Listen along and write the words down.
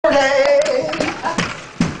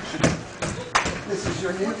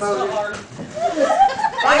your new foot's so motor. hard.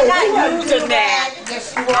 I'm not using that.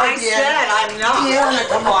 Yes, you are. I said I'm not. Yeah,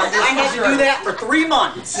 come on. I had to do that for 3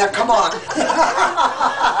 months. Now, come on. 3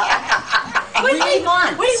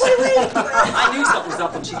 months. Wait. I knew something was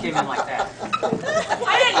up when she came in like that.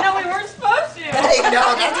 I didn't know we weren't supposed to. Hey,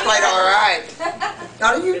 no, that's quite all right.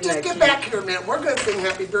 Now, you just get back here a minute. We're going to sing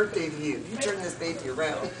happy birthday to you. You turn this baby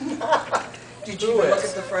around. Did you even look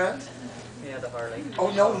at the front? Yeah, the Harley.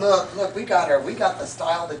 Oh, no, look, we got her. We got the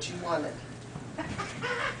style that you wanted.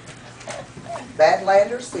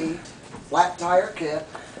 Badlander seat, flat tire kit,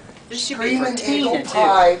 This should be for screaming Tina, eagle too.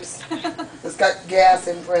 pipes. It's got gas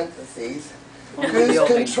in parentheses. Cruise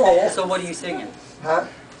control. So what are you singing? Huh?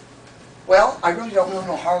 Well, I really don't know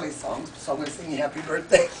no Harley songs, so I'm going to sing you happy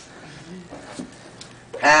birthday.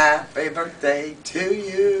 Happy birthday to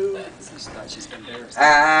you. She thought she's embarrassed.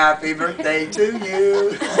 Happy birthday to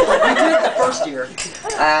you. We did it the first year.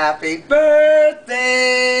 Happy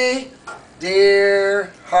birthday,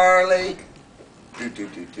 dear Harley. Do.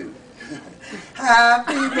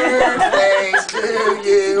 Happy birthday to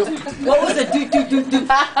you. What was it? Do.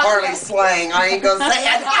 Harley slang. I ain't gonna say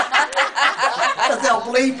it. Because they'll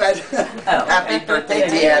bleep it. Oh. Happy birthday,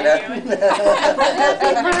 Deanna.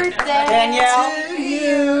 Happy birthday Danielle. To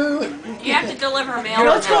you. You have to deliver mail.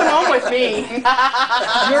 What's going on with me?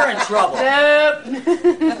 You're in trouble.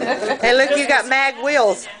 Hey, look, you got mag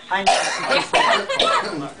wheels.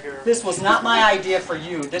 This was not my idea for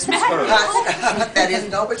you. This was hers. That is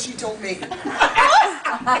no, but she told me. Now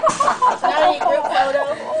you group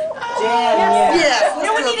photo. Danielle. Yes.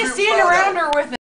 No, we need to stand around her with